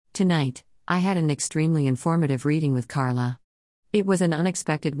Tonight, I had an extremely informative reading with Carla. It was an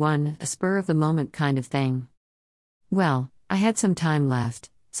unexpected one, a spur-of-the-moment kind of thing. Well, I had some time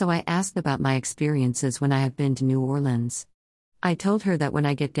left, so I asked about my experiences when I have been to New Orleans. I told her that when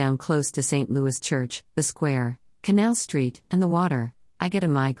I get down close to St. Louis Church, the Square, Canal Street, and the water, I get a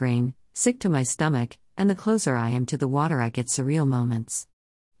migraine, sick to my stomach, and the closer I am to the water I get surreal moments.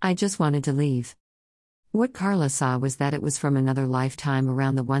 I just wanted to leave. What Carla saw was that it was from another lifetime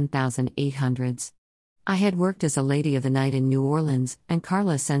around the 1800s. I had worked as a lady of the night in New Orleans, and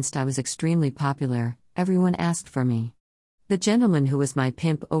Carla sensed I was extremely popular. Everyone asked for me. The gentleman who was my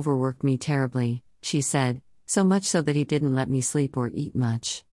pimp overworked me terribly, she said, so much so that he didn't let me sleep or eat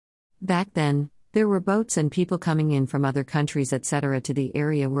much. Back then, there were boats and people coming in from other countries etc. to the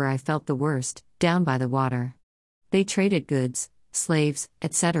area where I felt the worst, down by the water. They traded goods, slaves,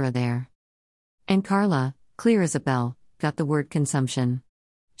 etc. there. And Carla, clear as a bell, got the word consumption.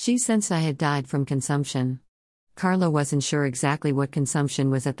 She sensed I had died from consumption. Carla wasn't sure exactly what consumption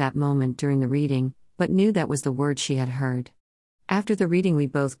was at that moment during the reading, but knew that was the word she had heard. After the reading we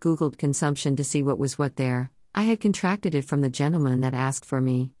both Googled consumption to see what was what there. I had contracted it from the gentleman that asked for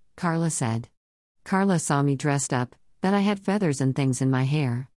me, Carla said. Carla saw me dressed up, that I had feathers and things in my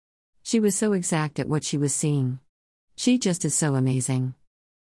hair. She was so exact at what she was seeing. She just is so amazing.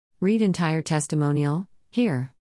 Read entire testimonial, here.